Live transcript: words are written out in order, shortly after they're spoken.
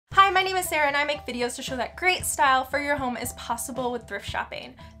my name is Sarah and I make videos to show that great style for your home is possible with thrift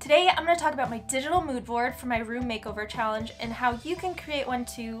shopping. Today I'm going to talk about my digital mood board for my room makeover challenge and how you can create one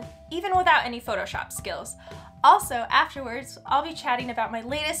too, even without any Photoshop skills. Also, afterwards, I'll be chatting about my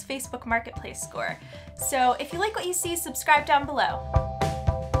latest Facebook Marketplace score. So if you like what you see, subscribe down below.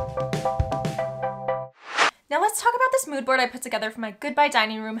 Now let's talk about this mood board I put together for my Goodbye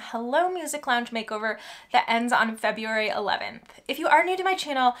Dining Room Hello Music Lounge makeover that ends on February 11th. If you are new to my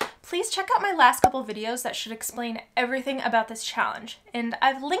channel, please check out my last couple videos that should explain everything about this challenge, and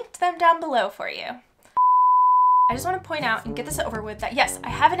I've linked them down below for you. I just want to point out and get this over with that yes, I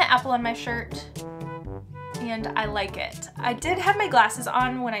have an apple on my shirt, and I like it. I did have my glasses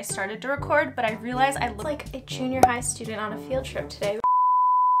on when I started to record, but I realized I look like a junior high student on a field trip today.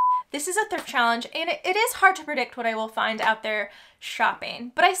 This is a thrift challenge, and it is hard to predict what I will find out there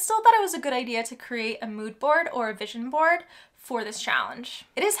shopping, but I still thought it was a good idea to create a mood board or a vision board for this challenge.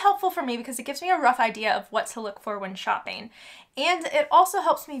 It is helpful for me because it gives me a rough idea of what to look for when shopping, and it also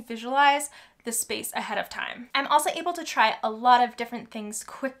helps me visualize the space ahead of time. I'm also able to try a lot of different things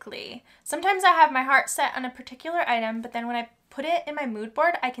quickly. Sometimes I have my heart set on a particular item, but then when I put it in my mood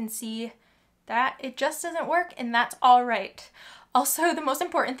board, I can see that it just doesn't work, and that's all right. Also, the most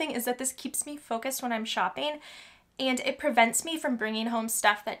important thing is that this keeps me focused when I'm shopping, and it prevents me from bringing home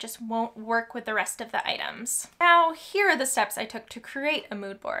stuff that just won't work with the rest of the items. Now, here are the steps I took to create a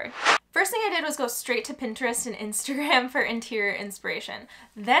mood board. First thing I did was go straight to Pinterest and Instagram for interior inspiration.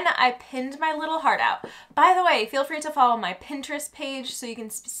 Then I pinned my little heart out. By the way, feel free to follow my Pinterest page so you can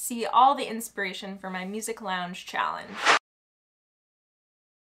see all the inspiration for my music lounge challenge.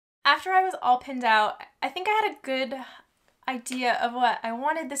 After I was all pinned out, I think I had a good idea of what I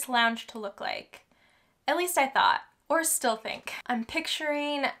wanted this lounge to look like. At least I thought, or still think. I'm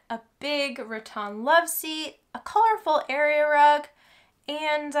picturing a big rattan love seat, a colorful area rug,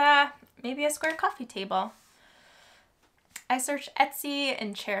 and maybe a square coffee table. I searched Etsy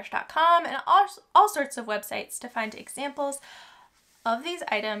and Cherish.com and all sorts of websites to find examples of these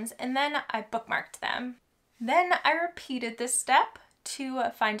items, and then I bookmarked them. Then I repeated this step to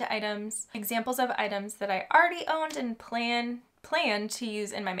find examples of items that I already owned and plan to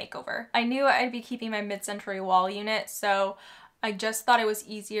use in my makeover. I knew I'd be keeping my mid-century wall unit, so I just thought it was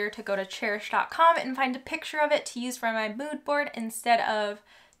easier to go to Cherish.com and find a picture of it to use for my mood board instead of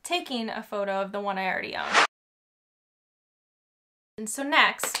taking a photo of the one I already own. And so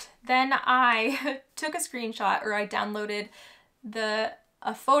next, then I took a screenshot, or I downloaded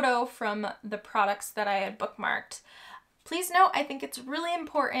a photo from the products that I had bookmarked. Please note, I think it's really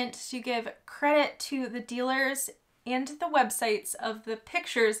important to give credit to the dealers and the websites of the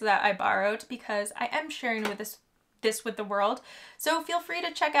pictures that I borrowed, because I am sharing this with the world. So feel free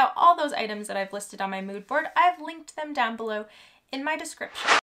to check out all those items that I've listed on my mood board. I've linked them down below in my description.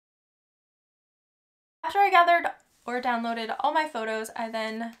 After I gathered or downloaded all my photos, I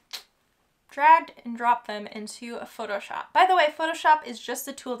then dragged and dropped them into a Photoshop. By the way, Photoshop is just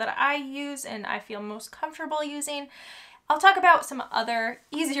the tool that I use and I feel most comfortable using. I'll talk about some other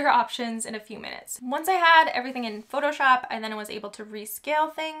easier options in a few minutes. Once I had everything in Photoshop, I then was able to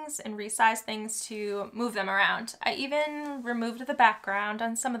rescale things and resize things to move them around. I even removed the background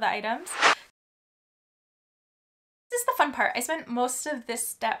on some of the items. This is the fun part. I spent most of this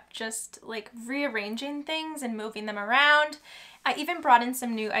step just like rearranging things and moving them around. I even brought in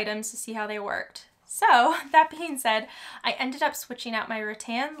some new items to see how they worked. So that being said, I ended up switching out my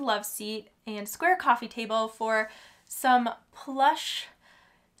rattan love seat and square coffee table for some plush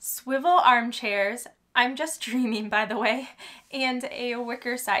swivel armchairs. I'm just dreaming, by the way, and a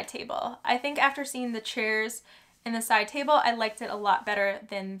wicker side table. I think after seeing the chairs and the side table, I liked it a lot better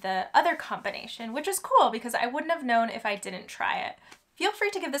than the other combination, which is cool because I wouldn't have known if I didn't try it. Feel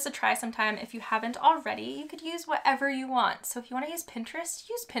free to give this a try sometime if you haven't already. You could use whatever you want. So if you want to use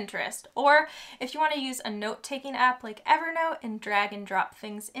Pinterest. Or if you want to use a note-taking app like Evernote and drag and drop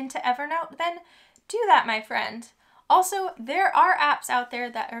things into Evernote, then do that, my friend. Also, there are apps out there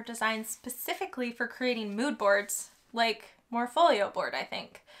that are designed specifically for creating mood boards, like Morpholio Board, I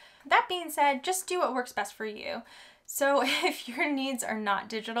think. That being said, just do what works best for you. So if your needs are not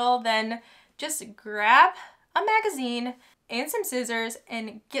digital, then just grab a magazine and some scissors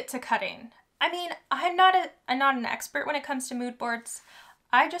and get to cutting. I mean, I'm not an expert when it comes to mood boards.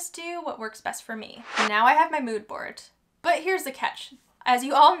 I just do what works best for me. Now I have my mood board. But here's the catch. As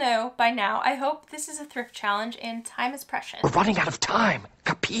you all know by now, I hope this is a thrift challenge and time is precious. We're running out of time,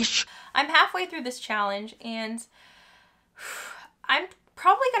 capiche? I'm halfway through this challenge and I'm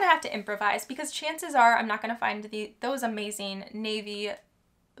probably gonna have to improvise because chances are I'm not gonna find those amazing navy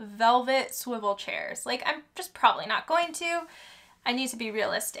velvet swivel chairs. Like, I'm just probably not going to. I need to be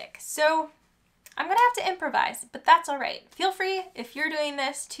realistic. So I'm gonna have to improvise, but that's all right. Feel free, if you're doing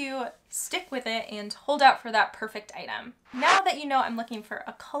this, to stick with it and hold out for that perfect item. Now that you know I'm looking for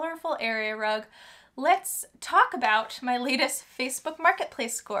a colorful area rug, let's talk about my latest Facebook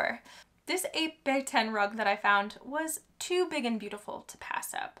Marketplace score. This 8x10 rug that I found was too big and beautiful to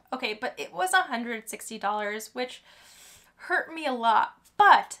pass up. Okay, but it was $160, which hurt me a lot.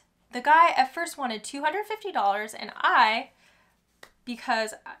 But the guy at first wanted $250, and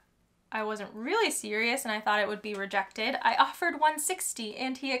because I wasn't really serious and I thought it would be rejected, I offered $160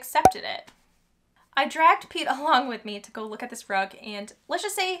 and he accepted it. I dragged Pete along with me to go look at this rug, and let's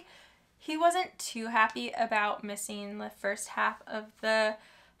just say he wasn't too happy about missing the first half of the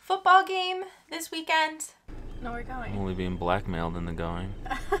football game this weekend. No, we're going. Only being blackmailed into going.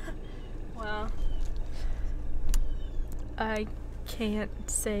 Well, I can't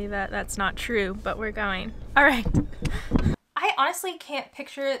say that that's not true, but we're going. All right. I honestly can't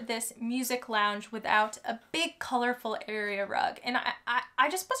picture this music lounge without a big colorful area rug, and I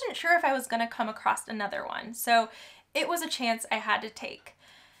just wasn't sure if I was gonna come across another one, so it was a chance I had to take.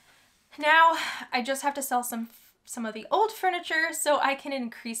 Now I just have to sell some of the old furniture so I can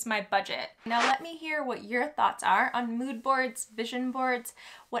increase my budget. Now let me hear what your thoughts are on mood boards, vision boards,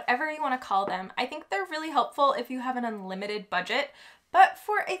 whatever you want to call them. I think they're really helpful if you have an unlimited budget, but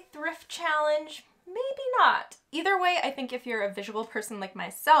for a thrift challenge, maybe not. Either way, I think if you're a visual person like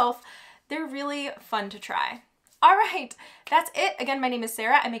myself, they're really fun to try. All right, that's it. Again, my name is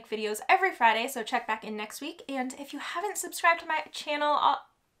Sarah. I make videos every Friday, so check back in next week. And if you haven't subscribed to my channel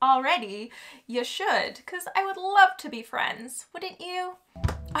already, you should, because I would love to be friends, wouldn't you?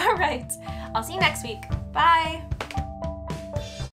 All right, I'll see you next week. Bye.